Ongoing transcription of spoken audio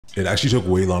It actually took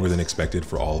way longer than expected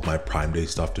for all of my Prime Day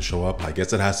stuff to show up. I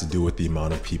guess it has to do with the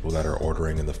amount of people that are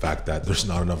ordering and the fact that there's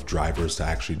not enough drivers to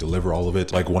actually deliver all of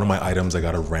it. Like one of my items, I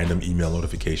got a random email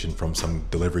notification from some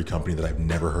delivery company that I've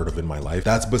never heard of in my life.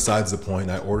 That's besides the point.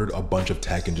 I ordered a bunch of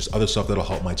tech and just other stuff that'll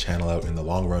help my channel out in the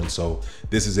long run. So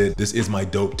this is it. This is my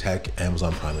dope tech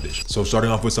Amazon Prime edition. So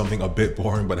starting off with something a bit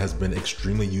boring, but has been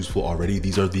extremely useful already.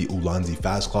 These are the Ulanzi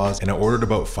Fast Claws, and I ordered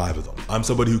about 5 of them. I'm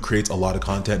somebody who creates a lot of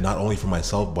content, not only for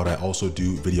myself, but I also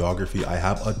do videography. I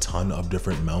have a ton of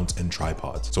different mounts and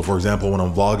tripods. So for example, when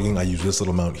I'm vlogging, I use this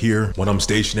little mount here. When I'm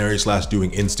stationary /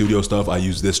 doing in-studio stuff, I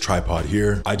use this tripod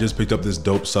here. I just picked up this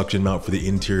dope suction mount for the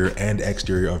interior and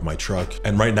exterior of my truck.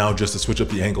 And right now, just to switch up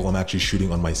the angle, I'm actually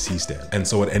shooting on my C-stand. And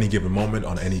so at any given moment,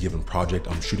 on any given project,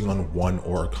 I'm shooting on one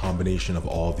or a combination of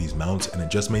all of these mounts. And it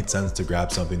just made sense to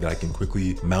grab something that I can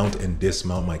quickly mount and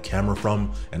dismount my camera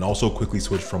from, and also quickly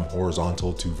switch from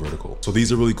horizontal to vertical. So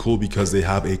these are really cool because they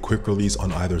have a quick release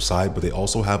on either side, but they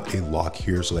also have a lock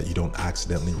here so that you don't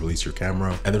accidentally release your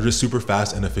camera. And they're just super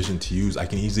fast and efficient to use. I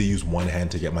can easily use one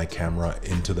hand to get my camera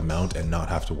into the mount and not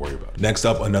have to worry about it. Next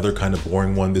up, another kind of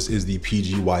boring one. This is the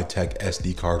PGY Tech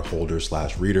SD card holder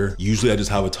 / reader. Usually I just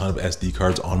have a ton of SD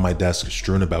cards on my desk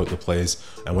strewn about the place.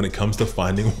 And when it comes to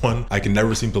finding one, I can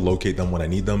never seem to locate them when I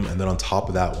need them. And then on top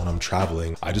of that, when I'm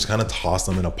traveling, I just kind of toss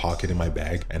them in a pocket in my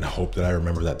bag and hope that I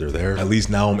remember that they're there. At least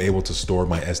now I'm able to store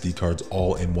my SD cards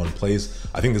all in one place.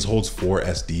 I think this holds 4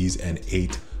 SDs and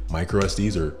 8 micro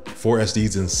SDs, or 4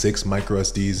 SDs and 6 micro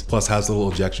SDs, plus has a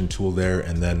little ejection tool there.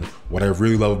 And then what I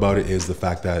really love about it is the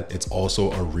fact that it's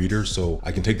also a reader. So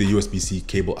I can take the USB-C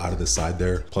cable out of the side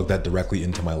there, plug that directly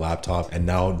into my laptop. And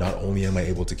now not only am I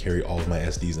able to carry all of my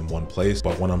SDs in one place,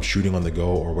 but when I'm shooting on the go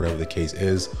or whatever the case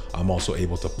is, I'm also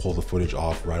able to pull the footage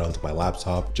off right onto my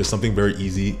laptop. Just something very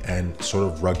easy and sort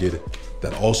of rugged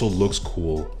that also looks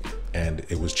cool, and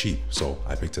it was cheap, so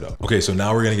I picked it up. Okay, so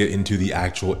now we're gonna get into the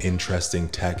actual interesting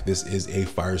tech. This is a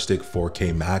Fire Stick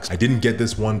 4K Max. I didn't get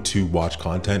this one to watch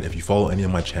content. If you follow any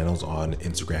of my channels on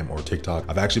Instagram or TikTok,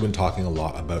 I've actually been talking a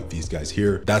lot about these guys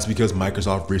here. That's because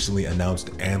Microsoft recently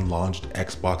announced and launched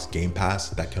Xbox Game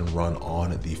Pass that can run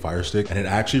on the Fire Stick, and it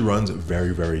actually runs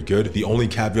very, very good. The only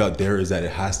caveat there is that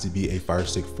it has to be a Fire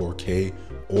Stick 4K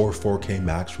or 4K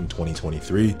Max from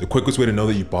 2023. The quickest way to know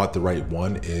that you bought the right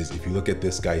one is if you look at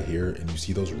this guy here and you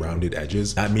see those rounded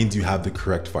edges, that means you have the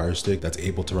correct Fire Stick that's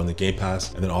able to run the Game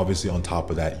Pass. And then obviously on top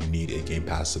of that, you need a Game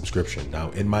Pass subscription.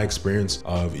 Now, in my experience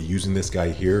of using this guy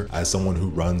here, as someone who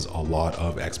runs a lot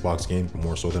of Xbox games,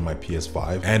 more so than my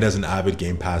PS5, and as an avid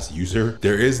Game Pass user,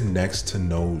 there is next to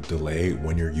no delay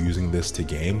when you're using this to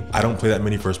game. I don't play that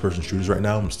many first-person shooters right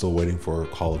now. I'm still waiting for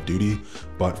Call of Duty,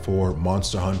 but for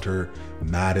Monster Hunter,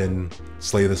 Madden,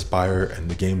 Slay the Spire, and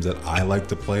the games that I like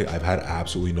to play, I've had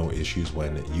absolutely no issues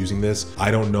when using this. I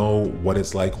don't know what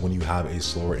it's like when you have a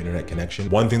slower internet connection.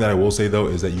 One thing that I will say though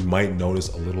is that you might notice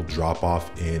a little drop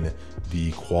off in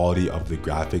the quality of the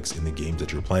graphics in the games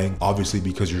that you're playing. Obviously,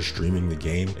 because you're streaming the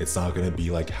game, it's not going to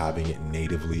be like having it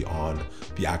natively on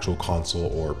the actual console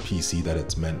or PC that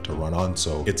it's meant to run on.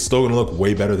 So it's still going to look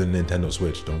way better than Nintendo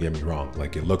Switch, don't get me wrong.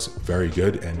 Like, it looks very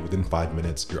good, and within 5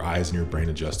 minutes, your eyes and your brain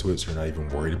adjust to it, so you're not even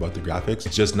worried about the graphics.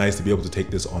 It's just nice to be able to take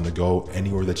this on the go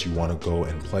anywhere that you want to go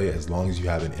and play, as long as you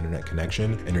have an internet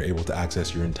connection and you're able to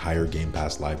access your entire Game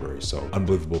Pass library. So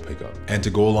unbelievable pickup. And to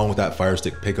go along with that Fire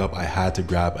Stick pickup, I had to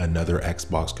grab another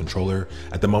Xbox controller.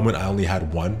 At the moment, I only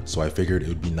had one, so I figured it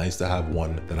would be nice to have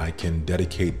one that I can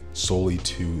dedicate solely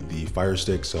to the Fire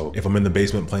Stick. So if I'm in the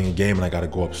basement playing a game and I got to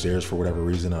go upstairs for whatever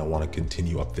reason, I want to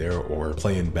continue up there or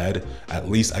play in bed, at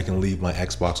least I can leave my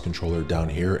Xbox controller down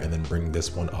here and then bring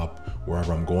this one up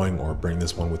wherever I'm going, or bring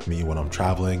this one with me when I'm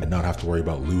traveling and not have to worry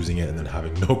about losing it and then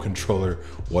having no controller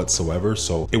whatsoever.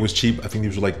 So it was cheap. I think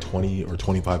these were like $20 or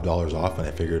 $25 off, and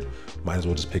I figured might as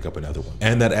well just pick up another one.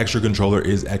 And that extra controller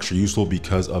is extra useful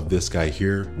because of this guy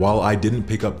here. While I didn't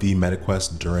pick up the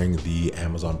MetaQuest during the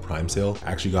Amazon Prime sale,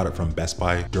 I actually got it from Best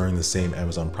Buy during the same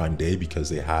Amazon Prime day because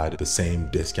they had the same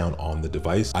discount on the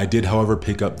device. I did, however,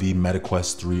 pick up the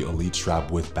MetaQuest 3 Elite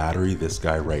strap with battery, this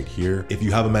guy right here. If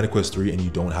you have a MetaQuest 3 and you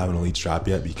don't have an Elite strap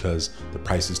yet because the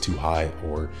price is too high,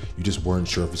 or you just weren't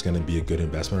sure if it's going to be a good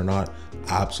investment or not,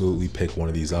 absolutely pick one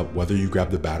of these up, whether you grab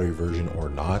the battery version or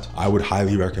not. I would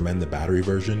highly recommend the battery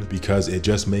version because it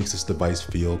just makes this device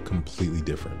feel completely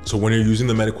different. So when you're using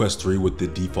the MetaQuest 3 with the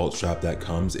default strap that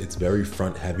comes, it's very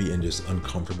front heavy and just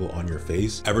uncomfortable on your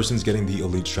face. Ever since getting the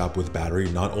Elite strap with battery,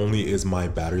 not only is my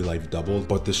battery life doubled,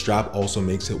 but the strap also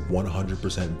makes it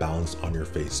 100% balanced on your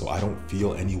face. So I don't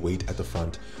feel any weight at the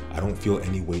front, I don't feel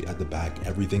any weight at the back.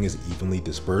 Everything is evenly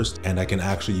dispersed, and I can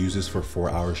actually use this for 4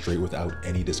 hours straight without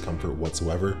any discomfort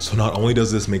whatsoever. So not only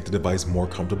does this make the device more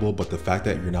comfortable, but the fact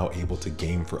that you're now able to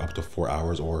game for up to 4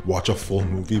 hours or watch a full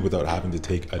movie without having to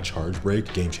take a charge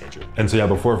break, game changer. And so yeah,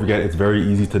 before I forget, it's very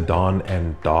easy to don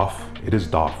and doff. It is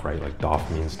doff, right? Like doff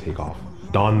means take off.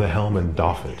 Don the helm and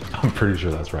doff it. I'm pretty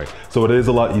sure that's right. So it is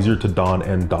a lot easier to don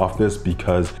and doff this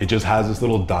because it just has this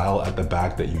little dial at the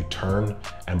back that you turn,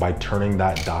 and by turning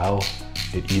that dial,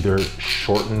 it either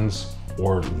shortens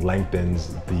or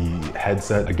lengthens the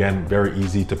headset. Again, very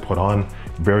easy to put on,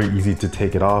 very easy to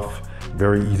take it off,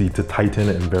 very easy to tighten,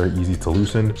 and very easy to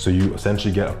loosen. So you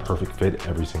essentially get a perfect fit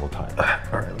every single time.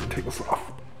 All right, let me take this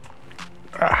off.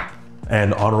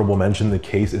 And honorable mention, the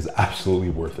case is absolutely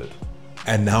worth it.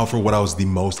 And now for what I was the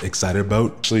most excited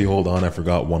about. Actually, hold on, I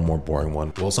forgot one more boring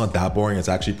one. Well, it's not that boring. It's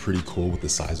actually pretty cool with the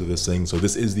size of this thing. So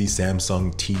this is the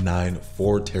Samsung T9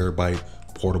 4TB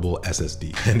portable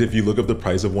SSD. And if you look up the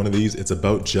price of one of these, it's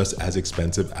about just as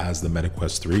expensive as the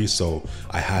MetaQuest 3. So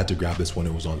I had to grab this when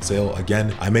it was on sale.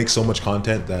 Again, I make so much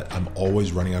content that I'm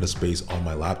always running out of space on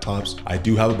my laptops. I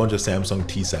do have a bunch of Samsung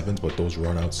T7s, but those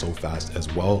run out so fast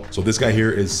as well. So this guy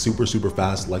here is super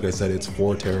fast. Like I said, it's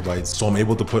 4 TB. So I'm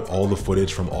able to put all the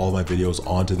footage from all of my videos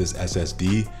onto this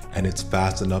SSD, and it's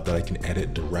fast enough that I can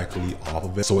edit directly off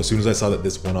of it. So as soon as I saw that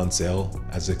this went on sale,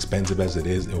 as expensive as it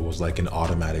is, it was like an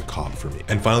automatic cop for me.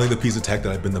 And finally, the piece of tech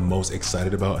that I've been the most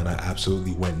excited about, and I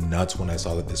absolutely went nuts when I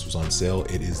saw that this was on sale,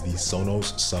 it is the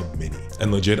Sonos Sub Mini.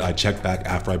 And legit, I checked back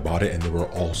after I bought it and they were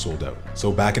all sold out.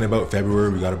 So back in about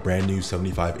February, we got a brand new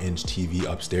 75-inch TV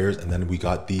upstairs, and then we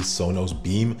got the Sonos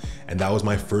Beam, and that was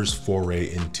my first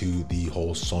foray into the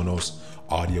whole Sonos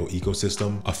audio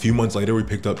ecosystem. A few months later, we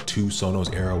picked up 2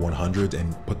 Sonos Era 100s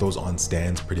and put those on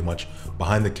stands pretty much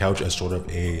behind the couch as sort of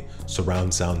a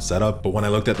surround sound setup. But when I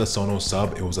looked at the Sonos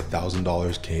Sub, it was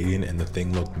 $1,000 Canadian and the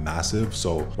thing looked massive.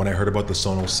 So when I heard about the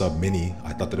Sonos Sub Mini,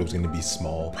 I thought that it was going to be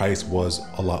small. Price was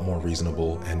a lot more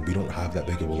reasonable, and we don't have that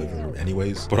big of a living room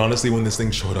anyways. But honestly, when this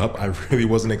thing showed up, I really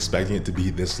wasn't expecting it to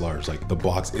be this large. Like, the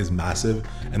box is massive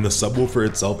and the subwoofer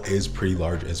itself is pretty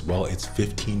large as well. It's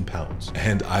 15 pounds.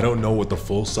 And I don't know what the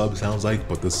full sub sounds like,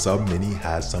 but the Sub Mini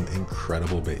has some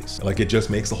incredible bass. Like, it just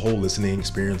makes the whole listening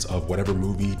experience of whatever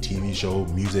movie, TV show,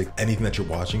 music, anything that you're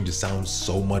watching just sounds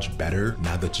so much better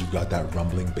now that you've got that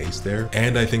rumbling bass there.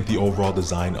 And I think the overall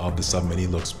design of the Sub Mini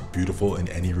looks beautiful in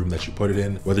any room that you put it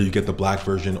in. Whether you get the black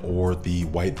version or the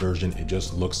white version, it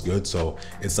just looks good. So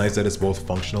it's nice that it's both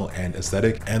functional and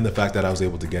aesthetic, and the fact that I was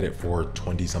able to get it for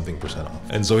 20-something% off.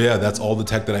 And so yeah, that's all the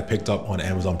tech that I picked up on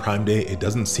Amazon Prime Day. It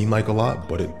doesn't seem like a lot,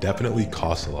 but it definitely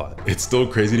costs a lot. It's still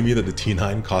crazy to me that the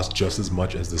T9 cost just as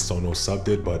much as the Sonos Sub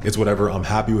did, but it's whatever. I'm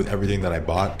happy with everything that I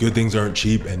bought. Good things aren't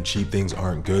cheap and cheap things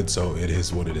aren't good, so it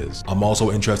is what it is. I'm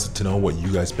also interested to know what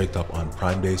you guys picked up on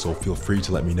Prime Day, so feel free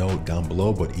to let me know down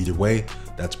below. But either way,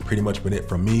 that's pretty much been it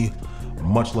from me.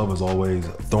 Much love as always,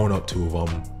 throwing up 2 of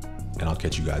them, and I'll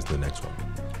catch you guys in the next one.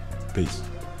 Peace.